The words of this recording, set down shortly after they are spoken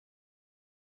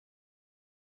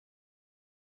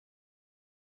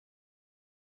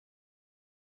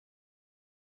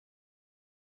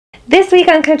This week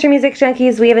on Country Music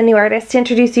Junkies, we have a new artist to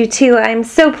introduce you to. I'm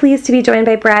so pleased to be joined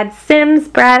by Brad Sims.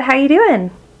 Brad, how are you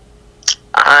doing?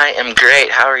 I am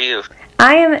great. How are you?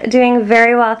 I am doing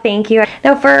very well, thank you.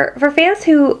 Now, for fans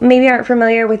who maybe aren't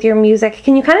familiar with your music,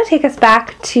 can you kind of take us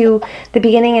back to the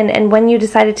beginning and when you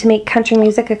decided to make country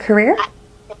music a career?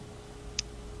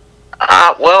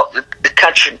 Well, the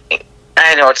country,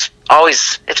 I know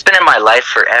it's been in my life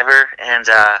forever, and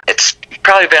it's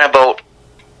probably been about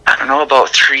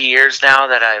 3 years now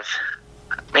that I've,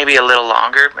 maybe a little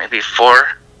longer, maybe four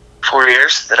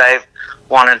years that I've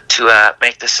wanted to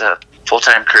make this a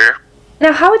full-time career.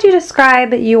 Now, how would you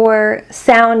describe your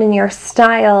sound and your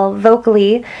style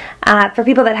vocally for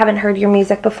people that haven't heard your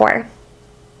music before?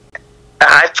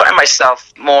 I find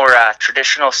myself more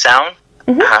traditional sound,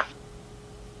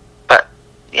 but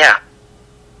yeah.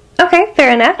 Okay,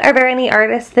 fair enough. Are there any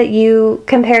artists that you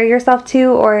compare yourself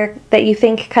to or that you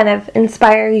think kind of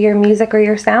inspire your music or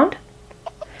your sound?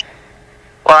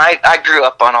 Well, I grew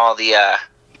up on all the,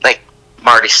 like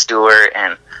Marty Stewart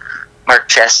and Mark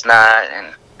Chestnut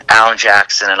and Alan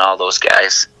Jackson and all those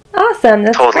guys. Awesome,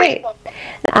 that's totally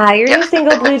great. Your new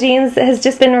single, Blue Jeans, has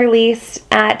just been released.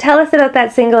 Tell us about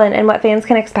that single and what fans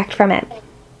can expect from it.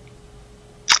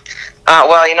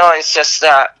 Well, it's just...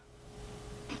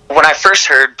 when I first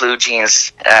heard Blue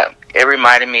Jeans, it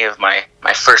reminded me of my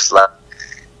first love,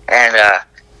 and it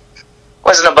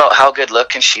wasn't about how good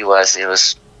looking she was. It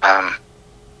was,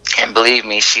 and believe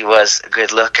me, she was a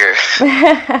good looker.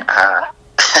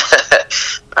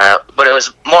 But it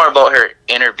was more about her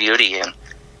inner beauty, and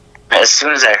as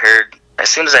soon as I heard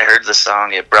the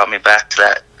song, it brought me back to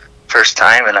that first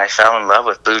time, and I fell in love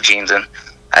with Blue Jeans, and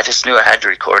I just knew I had to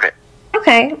record it.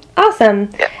 Okay, awesome.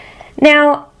 Yeah.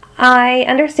 Now, I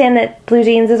understand that Blue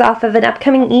Jeans is off of an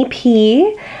upcoming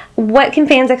EP. What can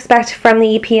fans expect from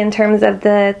the EP in terms of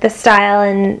the style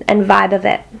and vibe of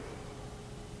it?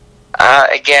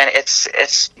 Again, it's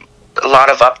a lot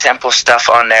of up-tempo stuff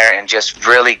on there and just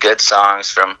really good songs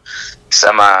from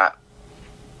some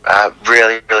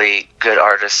really, really good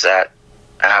artists that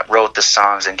wrote the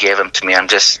songs and gave them to me. I'm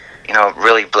just,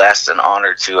 really blessed and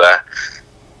honored to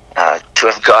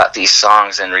have got these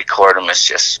songs and record them. It's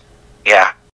just,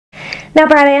 yeah. Now,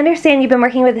 Brad, I understand you've been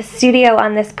working with a studio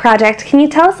on this project. Can you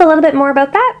tell us a little bit more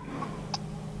about that?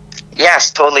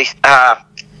 Yes, totally.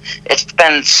 It's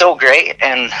been so great,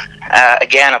 and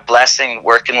again, a blessing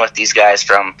working with these guys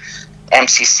from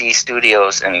MCC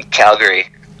Studios in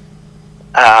Calgary.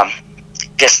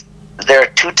 They're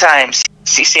 2 times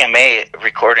CCMA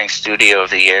Recording Studio of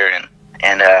the Year,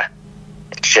 and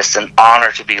it's just an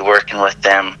honor to be working with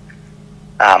them.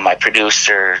 My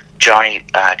producer, Johnny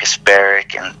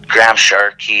Gasparic, and Graham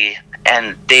Sharkey,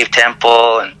 and Dave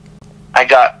Temple, and I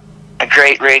got a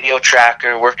great radio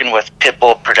tracker working with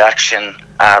Pitbull Production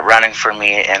running for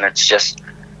me, and it's just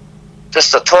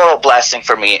a total blessing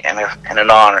for me and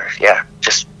an honor. Yeah,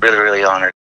 just really, really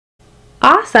honored.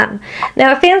 Awesome.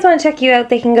 Now, if fans want to check you out,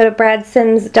 they can go to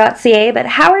bradsims.ca, but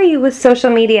how are you with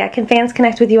social media? Can fans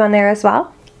connect with you on there as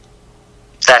well?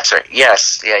 That's right,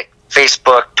 yes. Yeah.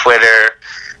 Facebook, Twitter,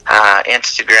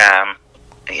 Instagram,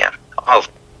 yeah,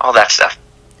 all that stuff.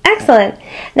 Excellent.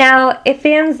 Now, if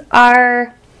fans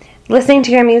are listening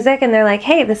to your music and they're like,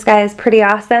 hey, this guy is pretty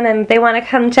awesome, and they want to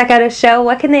come check out a show,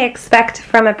 what can they expect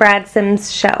from a Brad Sims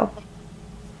show?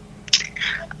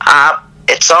 I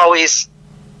always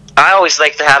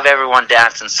like to have everyone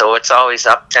dancing, so it's always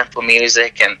up-tempo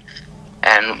music,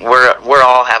 and we're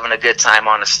all having a good time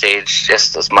on the stage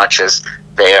just as much as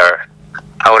they are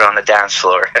out on the dance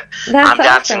floor. I'm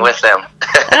dancing with them.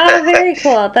 Oh, very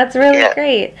cool. That's really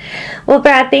great. Well,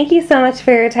 Brad, thank you so much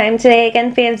for your time today.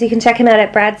 Again, fans, you can check him out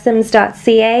at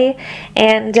bradsims.ca,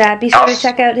 and be sure to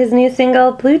check out his new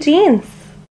single, Blue Jeans.